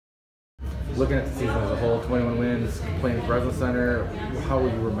looking at the season as a whole, 21 wins, playing at Breslin Center, how will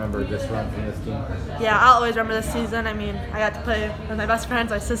you remember this run from this team? Yeah, I'll always remember this season. I mean, I got to play with my best friends,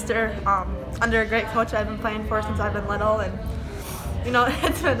 my sister, under a great coach I've been playing for since I've been little, and you know,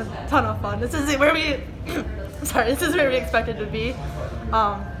 it's been a ton of fun. This is where we, this is where we expected to be.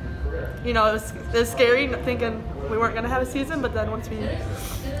 You know, it was scary thinking we weren't going to have a season, but then once we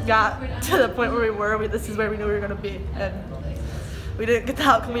got to the point where we were, this is where we knew we were going to be. And we didn't get the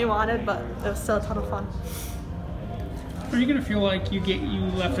outcome we wanted, but it was still a ton of fun. Are you going to feel like you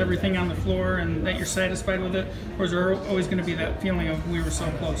left everything on the floor and that you're satisfied with it? Or is there always going to be that feeling of we were so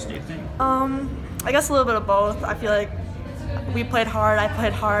close, do you think? I guess a little bit of both. I feel like we played hard, I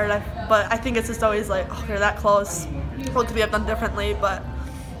played hard, but I think it's just always like, oh, you're that close. What could we have done differently? But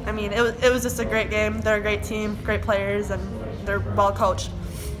I mean, it was just a great game. They're a great team, great players, and they're well coached.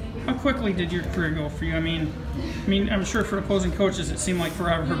 How quickly did your career go for you? I mean, I'm sure for opposing coaches it seemed like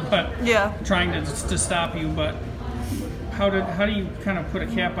forever, but yeah, trying to stop you. But how do you kind of put a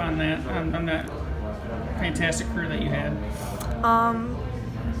cap on that on that fantastic career that you had?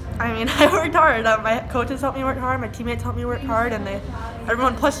 I mean, I worked hard. My coaches helped me work hard. My teammates helped me work hard, and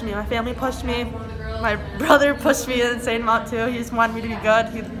everyone pushed me. My family pushed me. My brother pushed me an insane amount too. He just wanted me to be good.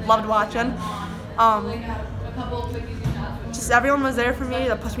 He loved watching. Just everyone was there for me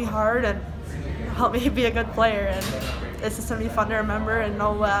to push me hard and help me be a good player. And it's just gonna be fun to remember and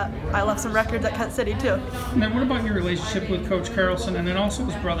know that I left some records at Kent City too. And then what about your relationship with Coach Carlson and then also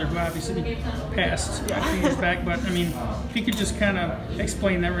his brother, who obviously passed a few years back? But I mean, if you could just kind of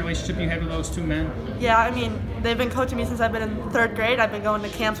explain that relationship you had with those two men. Yeah, I mean, they've been coaching me since I've been in 3rd grade. I've been going to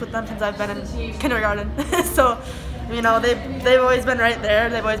camps with them since I've been in kindergarten. So, you know, they've always been right there.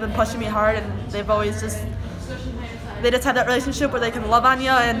 They've always been pushing me hard, and they just have that relationship where they can love on you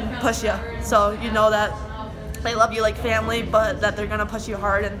and push you. So you know that they love you like family, but that they're going to push you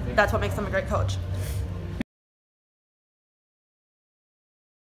hard, and that's what makes them a great coach.